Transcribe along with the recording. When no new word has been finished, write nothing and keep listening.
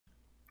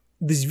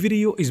This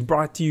video is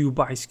brought to you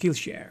by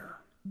Skillshare.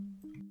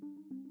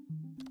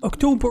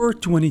 October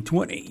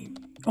 2020.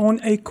 On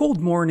a cold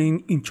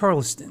morning in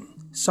Charleston,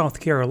 South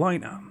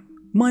Carolina,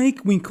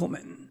 Mike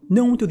Winkleman,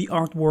 known to the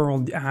art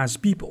world as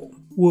Beeple,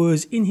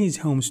 was in his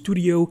home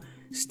studio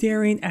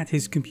staring at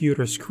his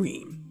computer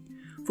screen.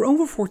 For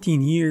over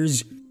 14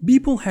 years,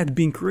 Beeple had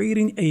been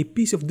creating a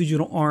piece of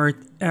digital art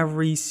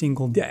every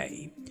single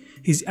day,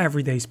 his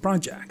everyday's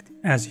project,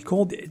 as he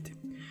called it.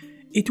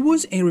 It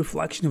was a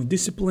reflection of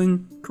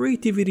discipline,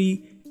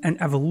 creativity, and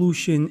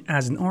evolution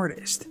as an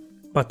artist.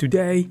 But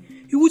today,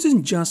 he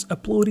wasn't just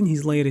uploading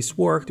his latest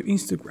work to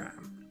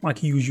Instagram, like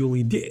he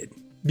usually did,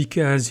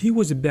 because he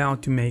was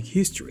about to make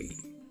history.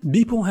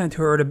 Beeple had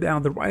heard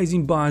about the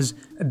rising buzz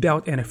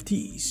about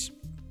NFTs,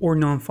 or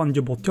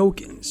non-fungible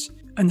tokens,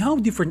 and how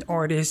different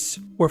artists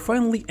were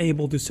finally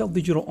able to sell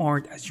digital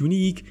art as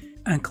unique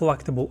and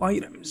collectible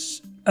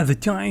items. At the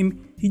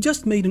time, he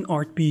just made an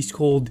art piece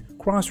called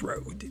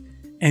Crossroad,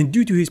 and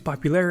due to his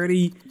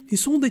popularity, he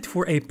sold it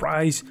for a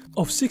price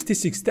of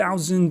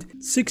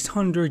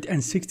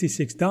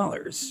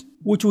 $66,666,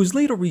 which was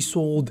later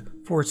resold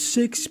for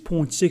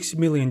 $6.6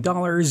 million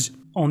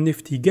on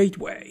Nifty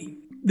Gateway.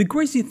 The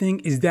crazy thing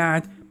is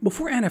that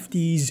before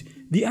NFTs,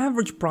 the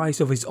average price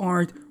of his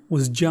art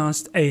was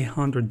just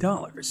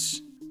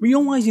 $100.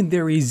 Realizing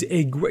there is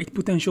a great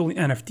potential in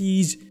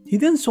NFTs, he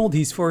then sold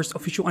his first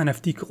official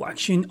NFT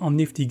collection on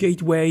Nifty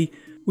Gateway,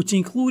 which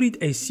included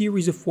a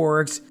series of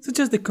works such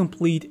as the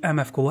complete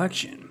MF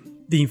collection,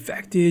 The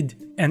Infected,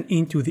 and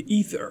Into the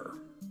Ether.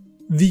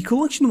 The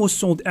collection was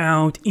sold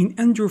out in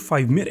under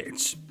 5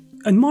 minutes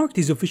and marked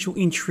his official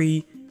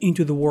entry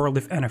into the world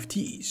of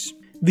NFTs.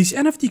 This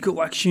NFT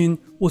collection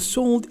was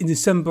sold in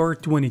December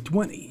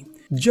 2020,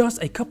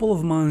 just a couple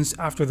of months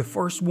after the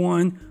first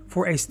one,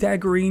 for a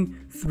staggering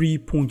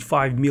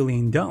 $3.5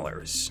 million.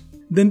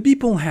 Then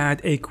Beeple had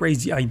a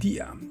crazy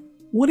idea.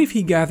 What if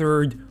he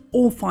gathered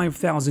all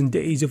 5,000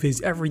 days of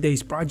his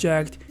everyday's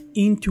project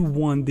into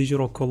one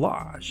digital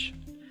collage?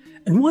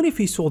 And what if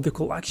he sold the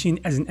collection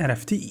as an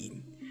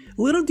NFT?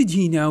 Little did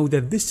he know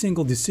that this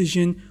single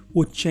decision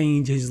would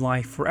change his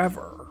life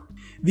forever.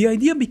 The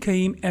idea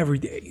became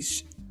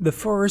Everydays, the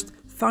first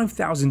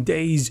 5,000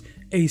 days,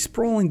 a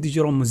sprawling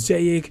digital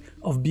mosaic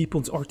of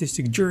Beeple's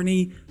artistic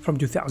journey from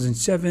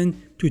 2007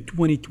 to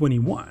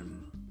 2021.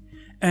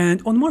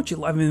 And on March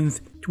 11th,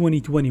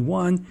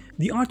 2021,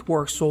 the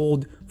artwork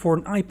sold for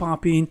an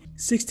eye-popping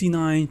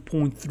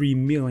 $69.3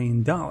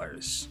 million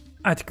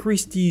at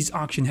Christie's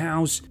auction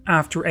house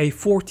after a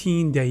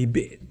 14-day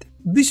bid.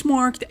 This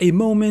marked a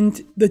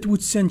moment that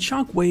would send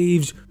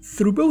shockwaves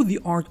through both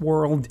the art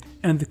world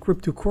and the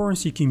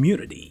cryptocurrency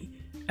community,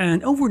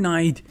 and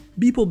overnight,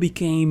 Beeple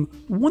became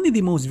one of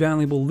the most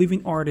valuable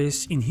living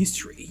artists in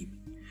history.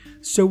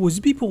 So was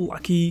Beeple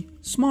lucky,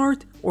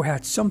 smart, or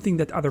had something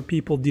that other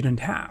people didn't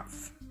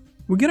have?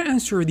 We're gonna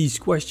answer these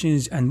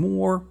questions and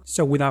more,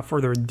 so without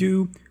further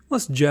ado,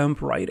 let's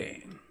jump right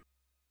in.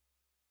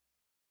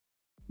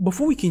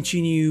 Before we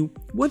continue,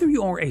 whether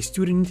you are a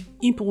student,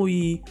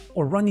 employee,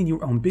 or running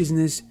your own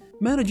business,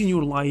 managing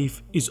your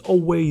life is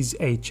always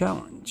a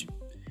challenge.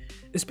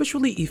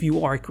 Especially if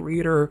you are a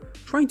creator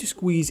trying to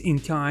squeeze in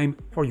time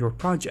for your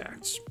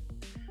projects.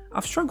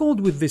 I've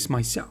struggled with this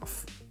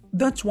myself.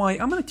 That's why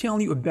I'm gonna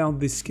tell you about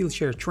this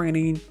Skillshare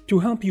training to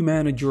help you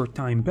manage your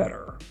time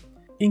better.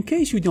 In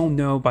case you don't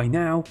know by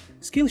now,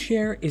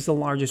 Skillshare is the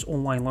largest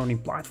online learning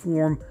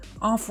platform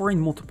offering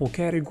multiple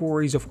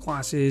categories of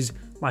classes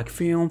like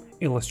film,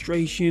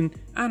 illustration,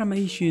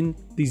 animation,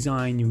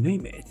 design, you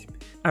name it.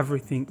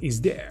 Everything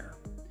is there.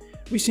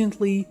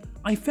 Recently,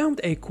 I found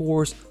a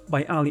course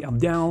by Ali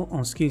Abdal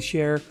on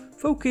Skillshare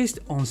focused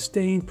on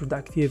staying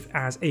productive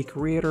as a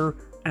creator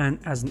and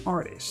as an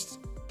artist,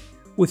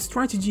 with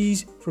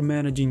strategies for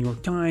managing your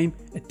time,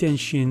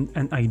 attention,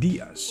 and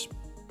ideas.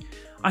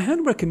 I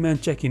highly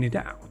recommend checking it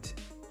out,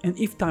 and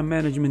if time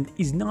management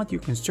is not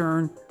your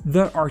concern,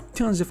 there are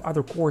tons of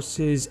other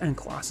courses and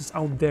classes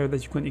out there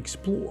that you can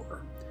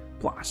explore.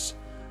 Plus,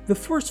 the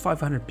first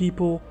 500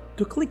 people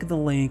to click the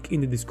link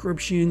in the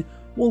description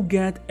will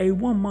get a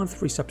 1-month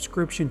free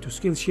subscription to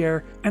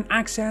Skillshare and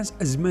access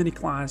as many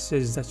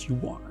classes as you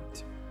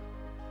want.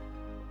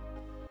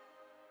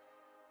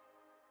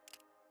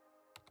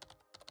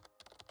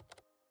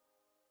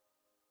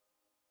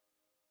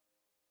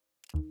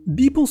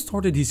 Beeple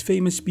started his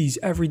famous piece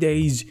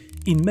Everydays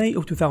in May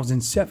of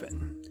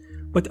 2007,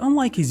 but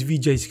unlike his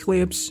VJ's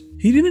clips,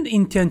 he didn't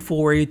intend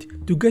for it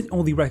to get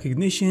all the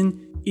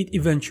recognition it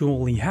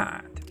eventually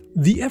had.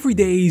 The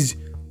Everydays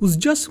was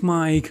just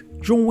Mike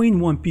drawing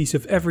one piece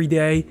of every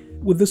day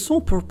with the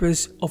sole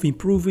purpose of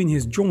improving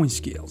his drawing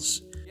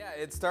skills. Yeah,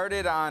 it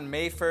started on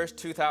May 1st,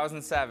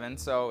 2007,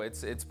 so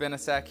it's been a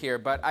sec here,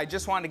 but I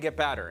just wanted to get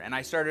better, and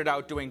I started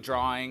out doing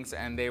drawings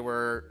and they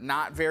were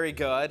not very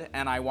good,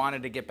 and I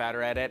wanted to get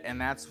better at it,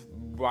 and that's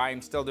why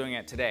I'm still doing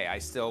it today. I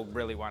still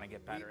really want to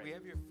get better at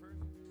it.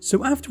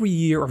 So after a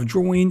year of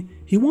drawing,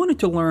 he wanted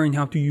to learn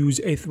how to use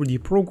a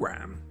 3D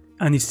program,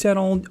 and he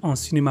settled on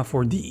Cinema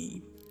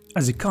 4D.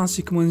 As a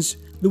consequence,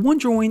 the one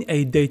drawing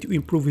a day to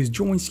improve his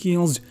drawing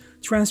skills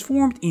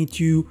transformed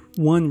into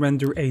one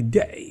render a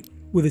day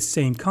with the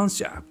same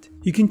concept.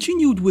 He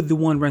continued with the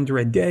one render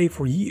a day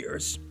for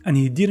years, and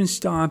he didn't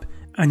stop,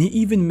 and he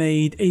even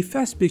made a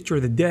fast picture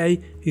the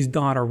day his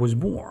daughter was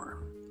born.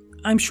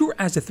 I'm sure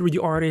as a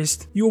 3D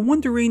artist, you're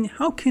wondering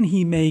how can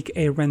he make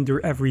a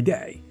render every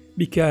day,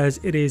 because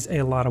it is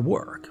a lot of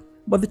work.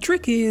 But the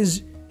trick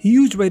is, he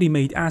used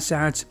ready-made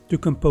assets to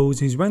compose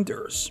his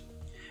renders.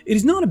 It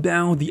is not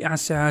about the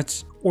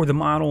assets or the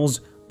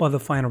models, but the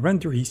final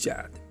render, he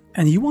said.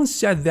 And he once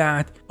said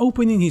that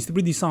opening his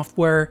 3D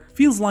software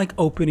feels like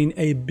opening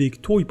a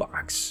big toy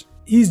box.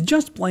 He's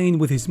just playing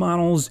with his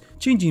models,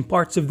 changing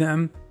parts of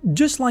them,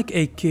 just like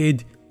a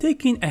kid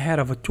taking a head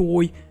of a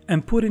toy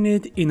and putting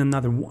it in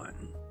another one.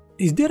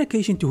 His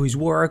dedication to his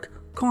work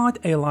caught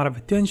a lot of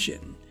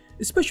attention,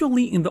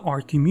 especially in the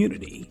art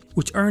community,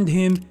 which earned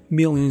him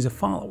millions of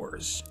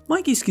followers.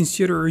 Mike is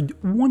considered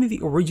one of the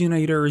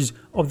originators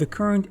of the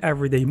current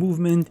everyday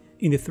movement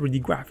in the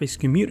 3D graphics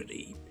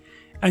community,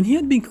 and he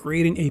had been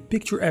creating a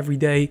picture every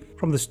day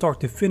from the start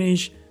to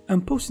finish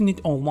and posting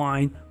it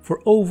online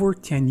for over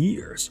 10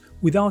 years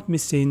without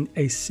missing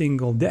a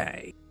single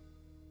day.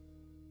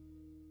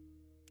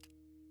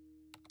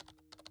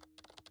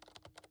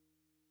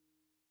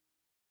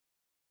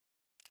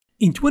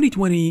 In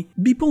 2020,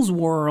 people's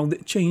world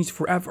changed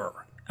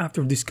forever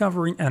after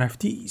discovering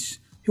NFTs.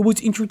 He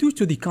was introduced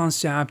to the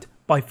concept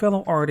by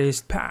fellow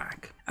artist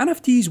Pac.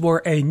 NFTs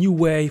were a new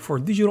way for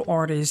digital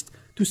artists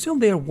to sell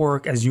their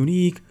work as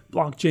unique,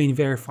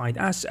 blockchain-verified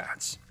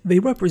assets. They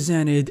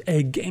represented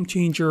a game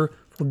changer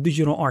for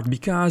digital art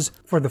because,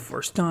 for the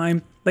first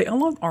time, they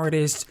allowed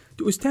artists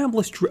to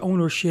establish true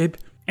ownership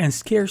and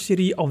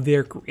scarcity of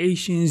their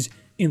creations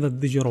in the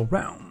digital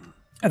realm.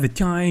 At the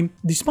time,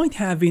 despite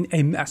having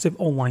a massive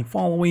online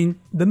following,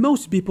 the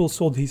most people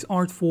sold his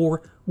art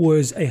for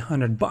was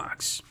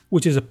 $100,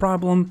 which is a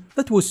problem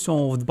that was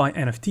solved by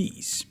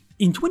NFTs.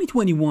 In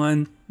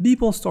 2021,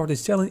 people started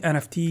selling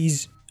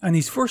NFTs, and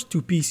his first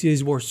two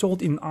pieces were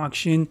sold in an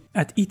auction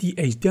at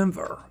ETH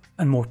Denver,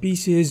 and more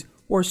pieces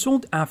were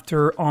sold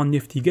after on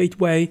Nifty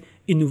Gateway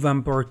in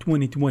November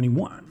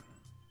 2021.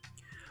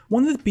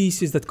 One of the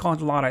pieces that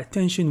caught a lot of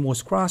attention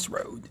was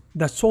Crossroad,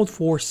 that sold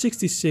for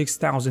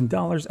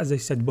 $66,000 as I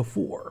said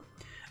before,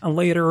 and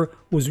later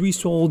was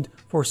resold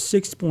for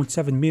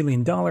 $6.7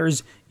 million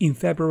in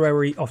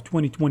February of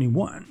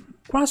 2021.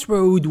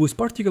 Crossroad was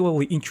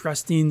particularly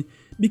interesting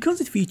because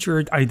it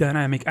featured a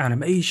dynamic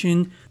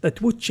animation that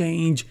would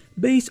change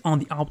based on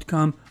the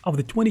outcome of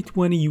the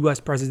 2020 US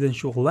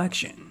presidential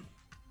election.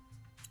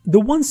 The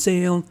one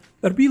sale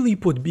that really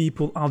put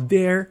people out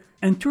there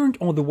and turned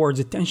all the world's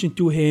attention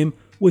to him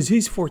was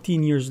his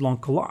 14 years long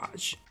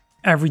collage,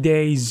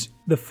 Everyday's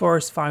The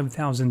First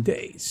 5,000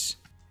 Days.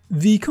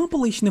 The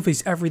compilation of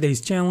his Everyday's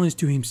challenge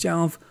to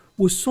himself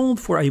was sold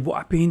for a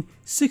whopping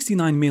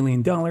 $69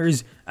 million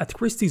at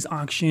Christie's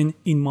auction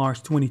in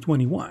March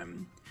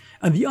 2021,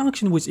 and the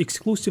auction was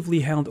exclusively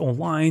held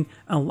online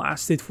and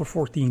lasted for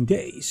 14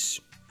 days.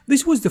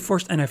 This was the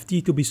first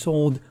NFT to be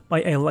sold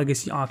by a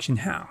legacy auction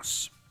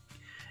house,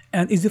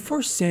 and is the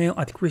first sale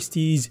at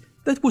Christie's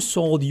that was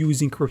sold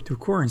using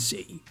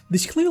cryptocurrency.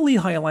 This clearly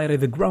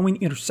highlighted the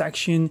growing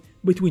intersection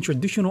between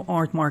traditional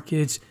art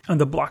markets and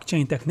the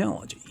blockchain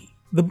technology.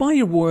 The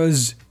buyer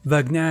was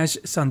Vignesh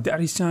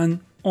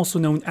Sundarisan, also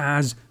known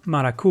as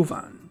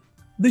Marakovan.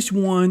 This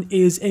one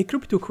is a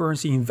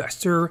cryptocurrency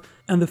investor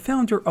and the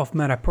founder of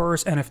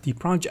MetaPurse NFT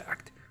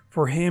project.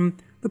 For him,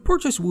 the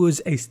purchase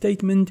was a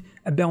statement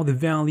about the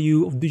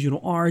value of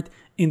digital art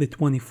in the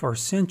 21st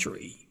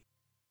century.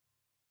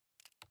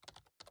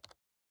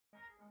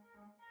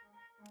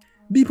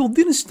 People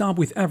didn't stop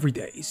with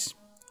Everydays.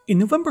 In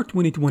November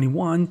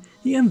 2021,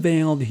 he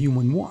unveiled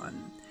HumanOne,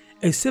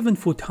 a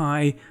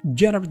 7-foot-high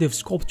generative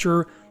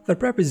sculpture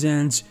that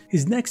represents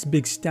his next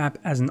big step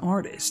as an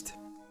artist.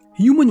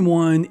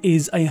 HumanOne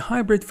is a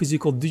hybrid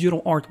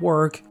physical-digital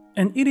artwork,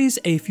 and it is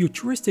a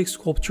futuristic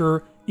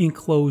sculpture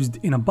enclosed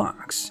in a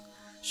box,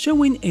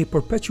 showing a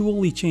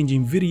perpetually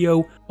changing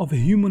video of a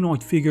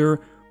humanoid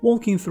figure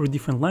walking through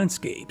different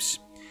landscapes,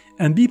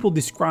 and people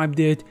described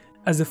it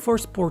as the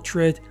first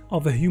portrait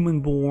of a human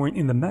born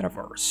in the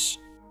metaverse.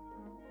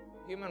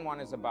 HumanOne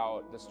is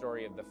about the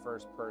story of the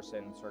first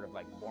person sort of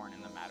like born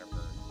in the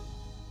metaverse.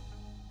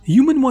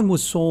 HumanOne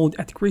was sold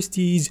at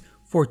Christie's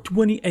for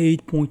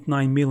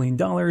 $28.9 million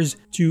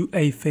to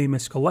a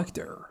famous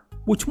collector,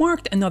 which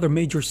marked another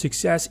major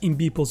success in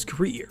Beeple's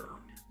career.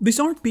 This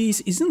art piece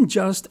isn't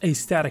just a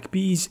static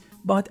piece,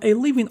 but a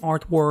living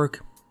artwork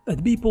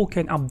that Beeple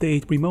can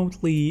update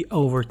remotely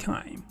over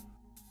time.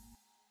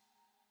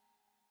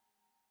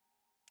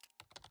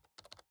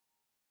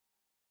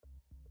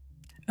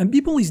 And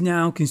Beeple is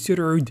now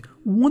considered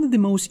one of the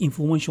most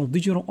influential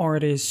digital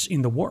artists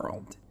in the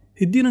world.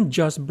 He didn't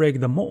just break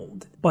the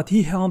mold, but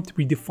he helped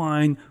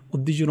redefine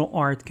what digital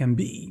art can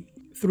be.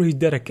 Through his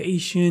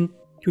dedication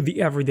to the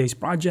Everydays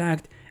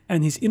project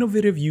and his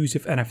innovative use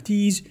of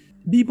NFTs,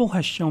 Beeple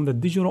has shown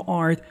that digital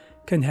art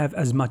can have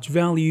as much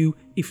value,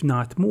 if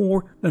not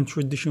more, than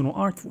traditional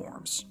art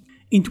forms.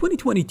 In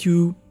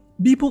 2022,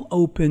 Beeple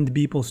opened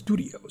Beeple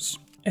Studios,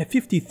 a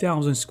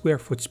 50,000 square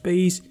foot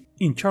space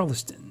in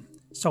Charleston,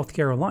 South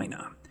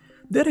Carolina,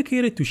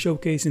 dedicated to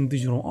showcasing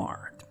digital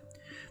art.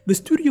 The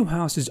studio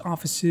houses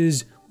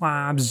offices,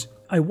 labs,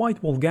 a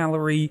white wall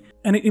gallery,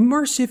 and an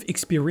immersive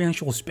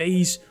experiential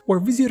space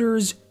where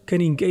visitors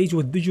can engage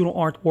with digital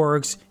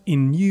artworks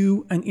in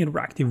new and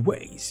interactive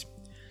ways.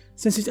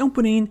 Since its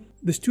opening,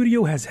 the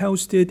studio has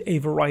hosted a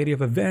variety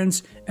of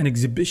events and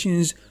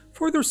exhibitions,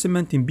 further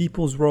cementing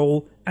Beeple's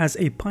role as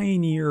a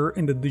pioneer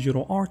in the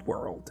digital art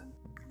world.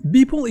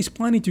 Beeple is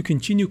planning to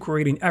continue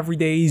creating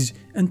everydays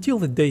until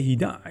the day he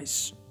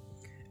dies.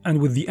 And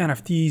with the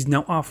NFTs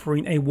now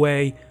offering a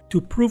way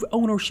to prove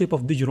ownership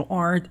of digital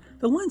art,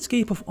 the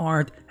landscape of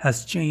art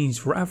has changed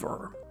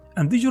forever.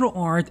 And digital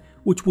art,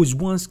 which was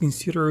once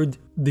considered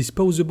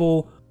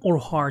disposable or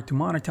hard to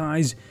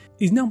monetize,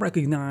 is now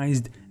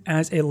recognized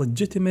as a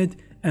legitimate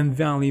and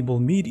valuable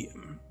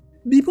medium.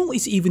 Beeple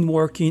is even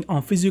working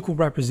on physical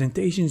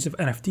representations of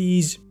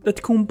NFTs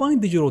that combine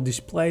digital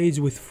displays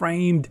with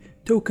framed,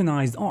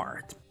 tokenized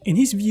art. In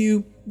his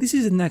view, this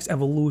is the next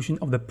evolution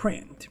of the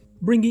print,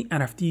 bringing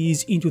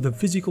NFTs into the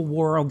physical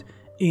world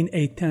in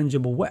a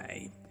tangible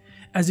way,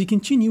 as he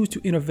continues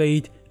to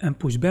innovate and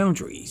push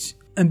boundaries.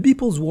 And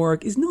Beeple's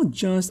work is not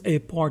just a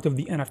part of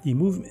the NFT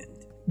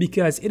movement,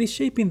 because it is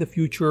shaping the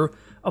future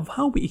of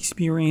how we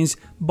experience,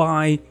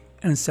 buy,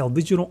 and sell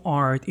digital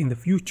art in the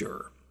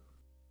future.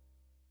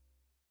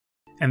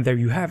 And there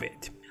you have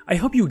it. I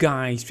hope you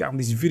guys found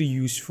this video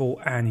useful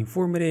and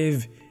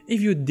informative.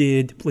 If you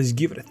did, please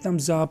give it a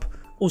thumbs up.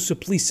 Also,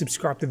 please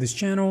subscribe to this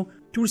channel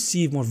to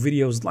receive more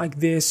videos like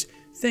this.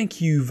 Thank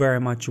you very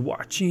much for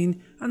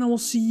watching, and I will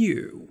see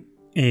you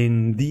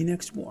in the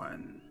next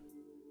one.